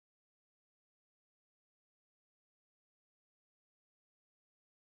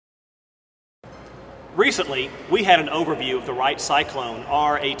Recently, we had an overview of the Wright Cyclone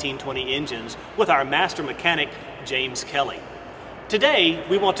R1820 engines with our master mechanic, James Kelly. Today,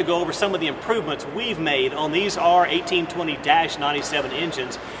 we want to go over some of the improvements we've made on these R1820-97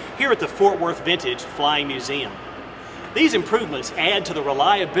 engines here at the Fort Worth Vintage Flying Museum. These improvements add to the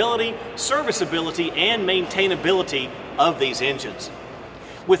reliability, serviceability, and maintainability of these engines.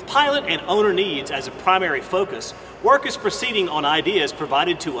 With pilot and owner needs as a primary focus, work is proceeding on ideas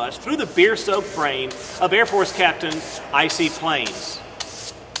provided to us through the beer-soaked brain of Air Force Captain I.C. Plains.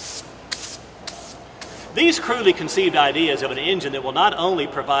 These crudely conceived ideas of an engine that will not only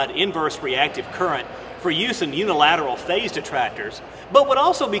provide inverse reactive current for use in unilateral phase detractors, but would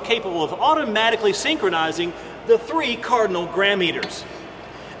also be capable of automatically synchronizing the 3 cardinal gram meters.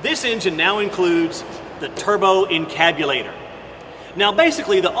 This engine now includes the turbo encabulator. Now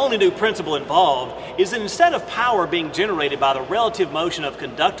basically the only new principle involved is that instead of power being generated by the relative motion of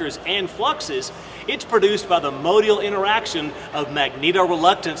conductors and fluxes, it's produced by the modal interaction of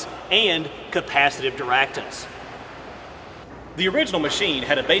magnetoreluctance and capacitive diractance. The original machine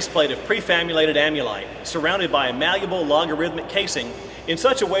had a base plate of prefamulated amulite surrounded by a malleable logarithmic casing in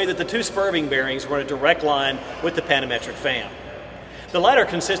such a way that the 2 spurving bearings were in a direct line with the panametric fan. The latter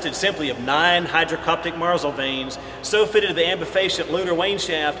consisted simply of 9 hydrocoptic Marsal vanes so fitted to the ambifacient lunar wane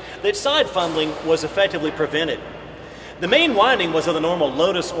shaft that side fumbling was effectively prevented. The main winding was of the normal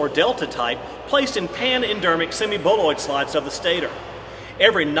Lotus or Delta type, placed in pan-endermic semi-boloid slots of the stator.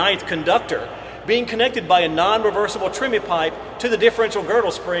 Every 9th conductor being connected by a non-reversible trimmy pipe to the differential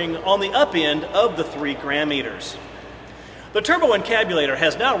girdle spring on the up end of the 3 gram meters. The turbo encabulator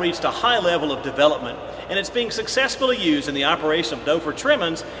has now reached a high level of development, and it's being successfully used in the operation of Dover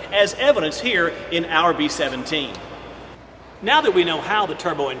Trimmons, as evidenced here in our B-17. Now that we know how the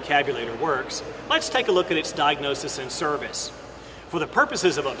turbo encabulator works, let's take a look at its diagnosis and service. For the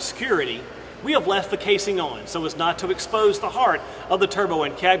purposes of obscurity, we have left the casing on so as not to expose the heart of the turbo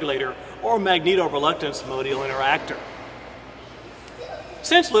encabulator or magnetoreluctance modal interactor.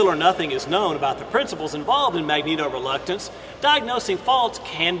 Since little or nothing is known about the principles involved in magnetoreluctance, diagnosing faults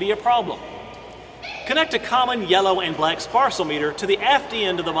can be a problem. Connect a common yellow and black sparsal meter to the aft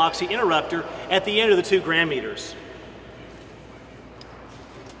end of the Moxie interrupter at the end of the 2 gram meters.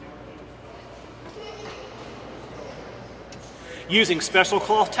 Using special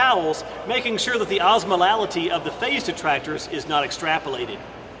cloth towels, making sure that the osmolality of the phase detractors is not extrapolated.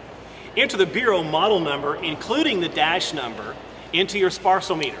 Enter the Bureau model number, including the dash number, into your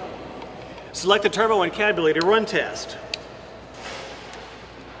sparsal meter. Select the turbo encabulator run test.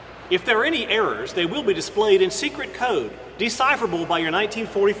 If there are any errors, they will be displayed in secret code, decipherable by your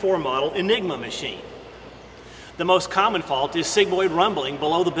 1944 model Enigma machine. The most common fault is sigmoid rumbling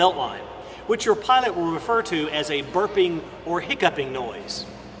below the belt line, which your pilot will refer to as a burping or hiccuping noise.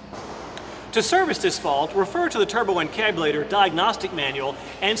 To service this fault, refer to the turbo encabulator diagnostic manual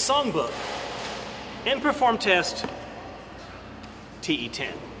and songbook and perform test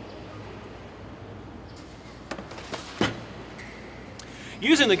TE10.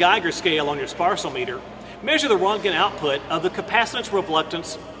 Using the Geiger scale on your sparsal meter, measure the Rontgen output of the capacitance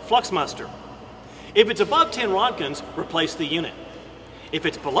reluctance flux muster. If it's above 10 Rontgens, replace the unit. If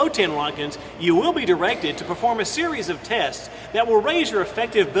it's below 10 Rontgens, you will be directed to perform a series of tests that will raise your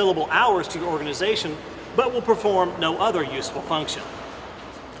effective billable hours to your organization, but will perform no other useful function.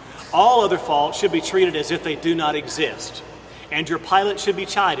 All other faults should be treated as if they do not exist, and your pilot should be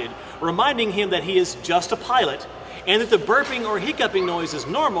chided, reminding him that he is just a pilot and that the burping or hiccuping noise is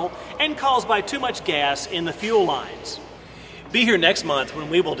normal and caused by too much gas in the fuel lines. Be here next month when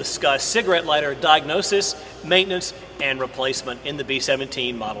we will discuss cigarette lighter diagnosis, maintenance, and replacement in the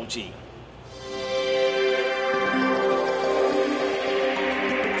B-17 Model G.